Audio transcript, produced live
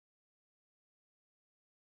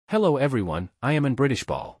Hello everyone, I am in British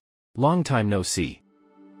Ball. Long time no see.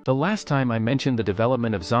 The last time I mentioned the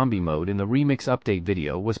development of zombie mode in the remix update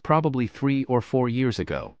video was probably 3 or 4 years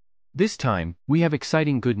ago. This time, we have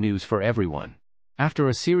exciting good news for everyone. After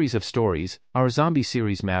a series of stories, our zombie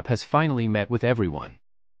series map has finally met with everyone.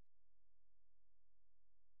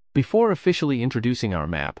 Before officially introducing our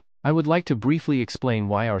map, I would like to briefly explain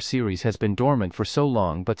why our series has been dormant for so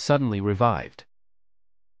long but suddenly revived.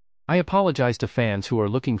 I apologize to fans who are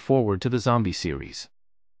looking forward to the zombie series.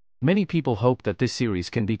 Many people hope that this series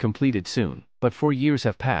can be completed soon, but 4 years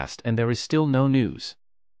have passed and there is still no news.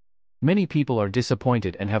 Many people are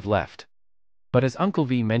disappointed and have left. But as Uncle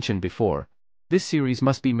V mentioned before, this series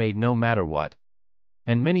must be made no matter what.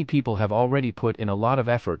 And many people have already put in a lot of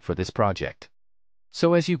effort for this project.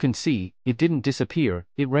 So as you can see, it didn't disappear,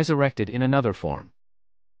 it resurrected in another form.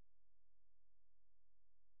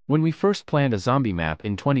 When we first planned a zombie map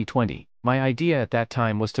in 2020, my idea at that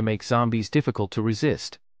time was to make zombies difficult to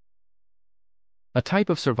resist. A type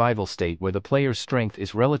of survival state where the player's strength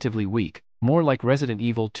is relatively weak, more like Resident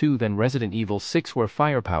Evil 2 than Resident Evil 6 where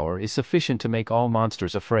firepower is sufficient to make all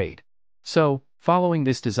monsters afraid. So, following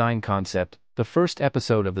this design concept, the first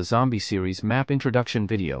episode of the zombie series map introduction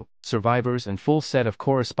video, Survivors and full set of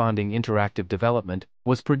corresponding interactive development,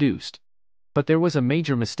 was produced. But there was a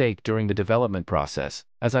major mistake during the development process,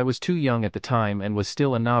 as I was too young at the time and was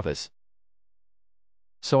still a novice.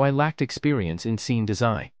 So I lacked experience in scene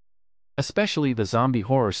design. Especially the zombie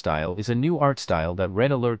horror style is a new art style that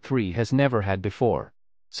Red Alert 3 has never had before.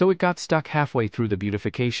 So it got stuck halfway through the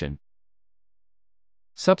beautification.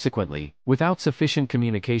 Subsequently, without sufficient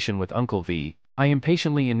communication with Uncle V, I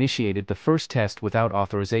impatiently initiated the first test without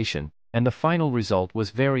authorization, and the final result was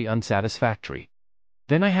very unsatisfactory.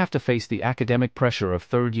 Then I have to face the academic pressure of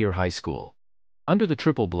third-year high school. Under the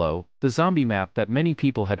triple blow, the zombie map that many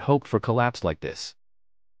people had hoped for collapsed like this.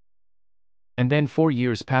 And then 4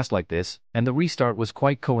 years passed like this, and the restart was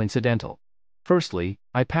quite coincidental. Firstly,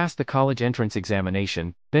 I passed the college entrance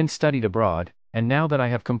examination, then studied abroad, and now that I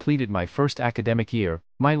have completed my first academic year,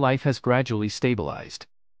 my life has gradually stabilized.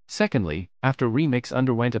 Secondly, after Remix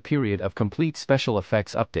underwent a period of complete special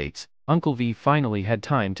effects updates, Uncle V finally had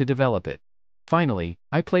time to develop it. Finally,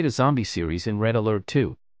 I played a zombie series in Red Alert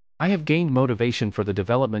 2. I have gained motivation for the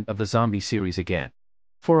development of the zombie series again.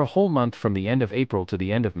 For a whole month from the end of April to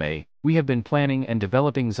the end of May, we have been planning and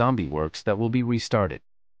developing zombie works that will be restarted.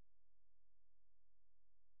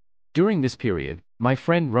 During this period, my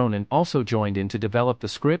friend Ronan also joined in to develop the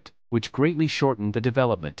script, which greatly shortened the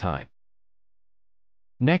development time.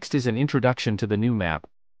 Next is an introduction to the new map.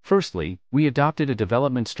 Firstly, we adopted a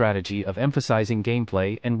development strategy of emphasizing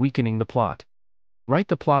gameplay and weakening the plot. Write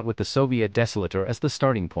the plot with the Soviet Desolator as the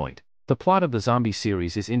starting point. The plot of the zombie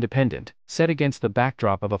series is independent, set against the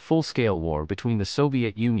backdrop of a full-scale war between the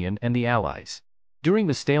Soviet Union and the Allies. During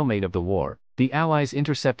the stalemate of the war, the Allies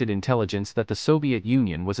intercepted intelligence that the Soviet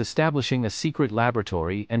Union was establishing a secret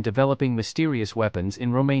laboratory and developing mysterious weapons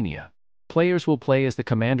in Romania. Players will play as the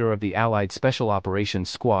commander of the Allied Special Operations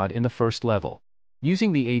Squad in the first level.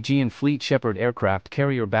 Using the Aegean Fleet Shepherd aircraft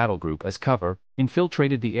carrier battle group as cover,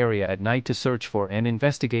 infiltrated the area at night to search for and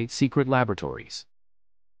investigate secret laboratories.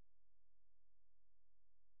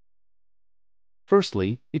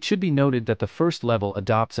 Firstly, it should be noted that the first level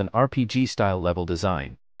adopts an RPG-style level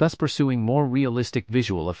design, thus pursuing more realistic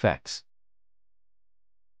visual effects.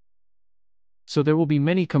 So there will be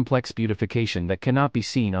many complex beautification that cannot be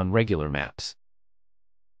seen on regular maps.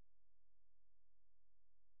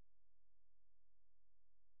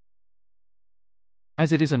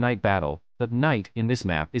 As it is a night battle, the night in this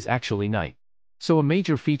map is actually night. So a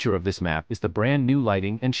major feature of this map is the brand new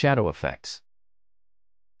lighting and shadow effects.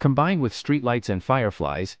 Combined with streetlights and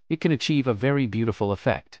fireflies, it can achieve a very beautiful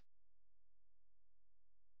effect.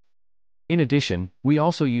 In addition, we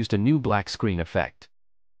also used a new black screen effect.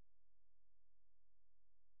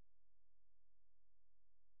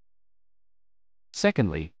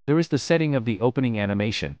 Secondly, there is the setting of the opening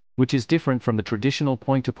animation, which is different from the traditional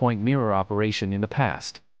point-to-point mirror operation in the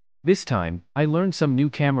past. This time, I learned some new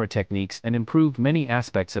camera techniques and improved many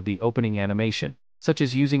aspects of the opening animation, such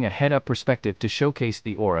as using a head-up perspective to showcase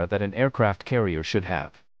the aura that an aircraft carrier should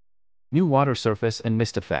have. New water surface and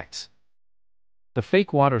mist effects. The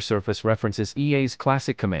fake water surface references EA's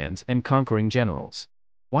classic commands and conquering generals.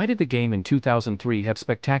 Why did the game in 2003 have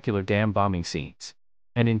spectacular dam bombing scenes?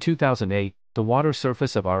 And in 2008, the water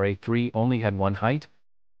surface of RA3 only had one height?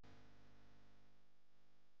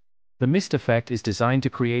 The mist effect is designed to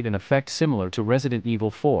create an effect similar to Resident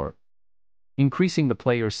Evil 4, increasing the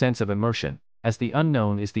player's sense of immersion, as the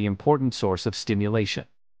unknown is the important source of stimulation.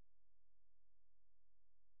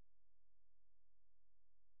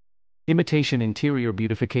 Imitation interior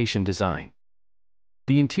beautification design.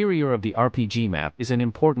 The interior of the RPG map is an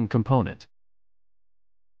important component.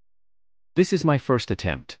 This is my first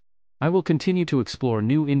attempt. I will continue to explore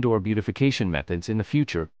new indoor beautification methods in the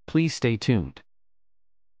future. Please stay tuned.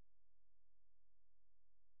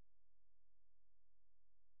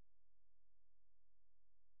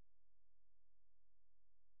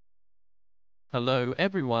 Hello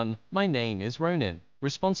everyone, my name is Ronin,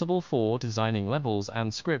 responsible for designing levels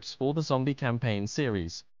and scripts for the Zombie Campaign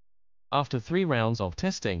series. After 3 rounds of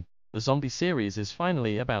testing, the Zombie series is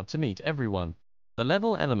finally about to meet everyone. The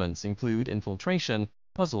level elements include infiltration,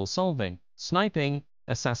 puzzle solving, sniping,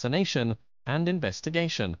 assassination, and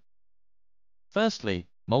investigation. Firstly,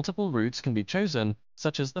 multiple routes can be chosen,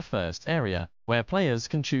 such as the first area, where players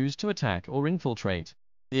can choose to attack or infiltrate.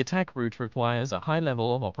 The attack route requires a high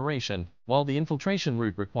level of operation, while the infiltration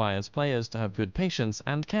route requires players to have good patience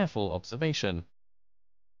and careful observation.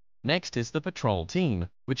 Next is the patrol team,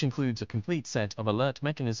 which includes a complete set of alert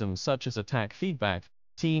mechanisms such as attack feedback,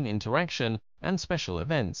 team interaction, and special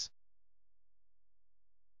events.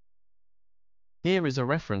 Here is a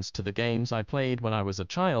reference to the games I played when I was a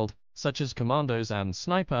child, such as Commandos and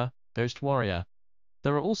Sniper, Ghost Warrior.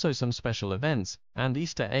 There are also some special events and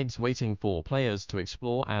Easter eggs waiting for players to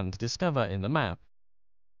explore and discover in the map.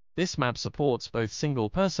 This map supports both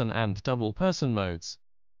single-person and double-person modes.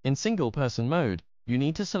 In single-person mode, you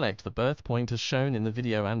need to select the birth point as shown in the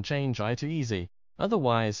video and change I to easy,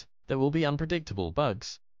 otherwise, there will be unpredictable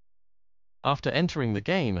bugs. After entering the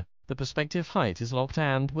game, the perspective height is locked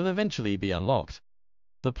and will eventually be unlocked.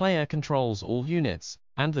 The player controls all units,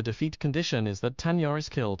 and the defeat condition is that Tanya is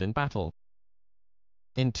killed in battle.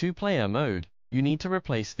 In 2-player mode, you need to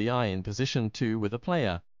replace the eye in position 2 with a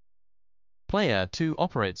player. Player 2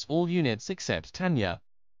 operates all units except Tanya,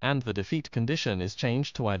 and the defeat condition is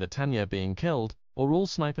changed to either Tanya being killed, or all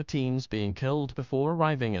sniper teams being killed before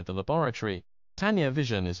arriving at the laboratory. Tanya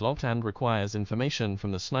vision is locked and requires information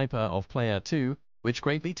from the sniper of player 2, which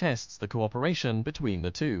greatly tests the cooperation between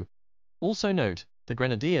the two. Also note, the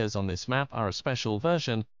grenadiers on this map are a special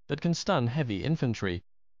version that can stun heavy infantry.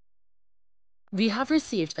 We have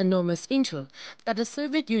received enormous intel that the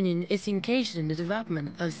Soviet Union is engaged in the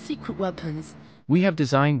development of secret weapons. We have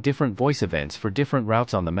designed different voice events for different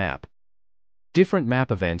routes on the map. Different map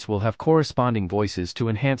events will have corresponding voices to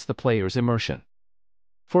enhance the player's immersion.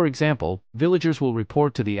 For example, villagers will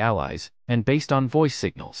report to the allies, and based on voice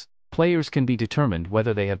signals, players can be determined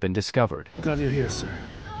whether they have been discovered. Glad you're here, sir.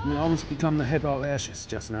 We almost become the head all ashes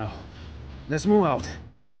just now. Let's move out.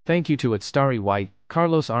 Thank you to Starry White,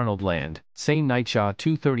 Carlos Arnold Land, Sane Nightshaw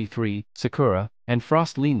 233, Sakura, and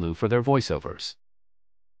Frost Linlu for their voiceovers.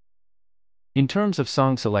 In terms of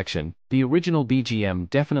song selection, the original BGM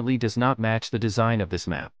definitely does not match the design of this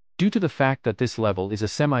map. Due to the fact that this level is a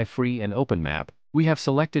semi-free and open map, we have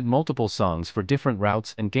selected multiple songs for different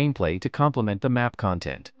routes and gameplay to complement the map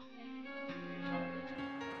content.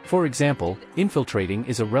 For example, infiltrating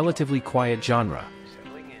is a relatively quiet genre,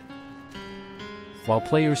 while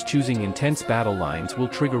players choosing intense battle lines will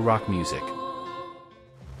trigger rock music.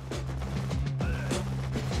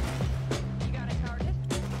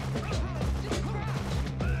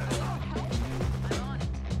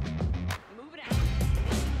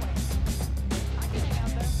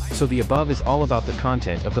 So the above is all about the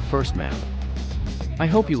content of the first map. I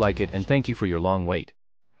hope you like it and thank you for your long wait.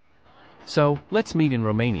 So, let's meet in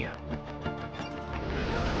Romania.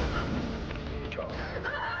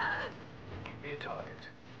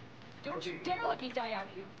 Don't you dare let me die out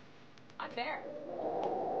here. I'm there.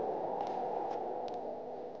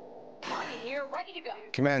 I'm here, ready to go.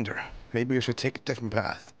 Commander, maybe we should take a different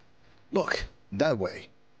path. Look, that way.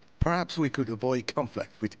 Perhaps we could avoid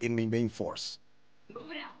conflict with enemy main force.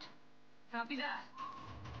 Move it out. Copy that.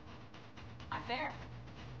 I'm there.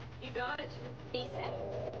 You got it. ASAP.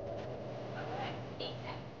 Okay.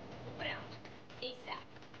 ASAP. Move it out. ASAP.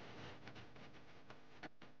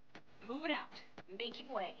 Move it out. Making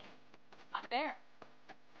way. I'm there.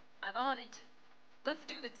 I'm on it. Let's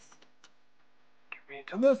do this.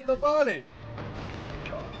 Наступали!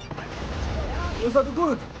 Назад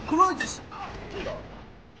город! Кройтесь!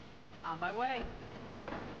 On my way.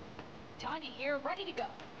 Tanya here, ready to go.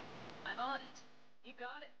 I'm on it. You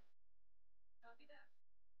got it.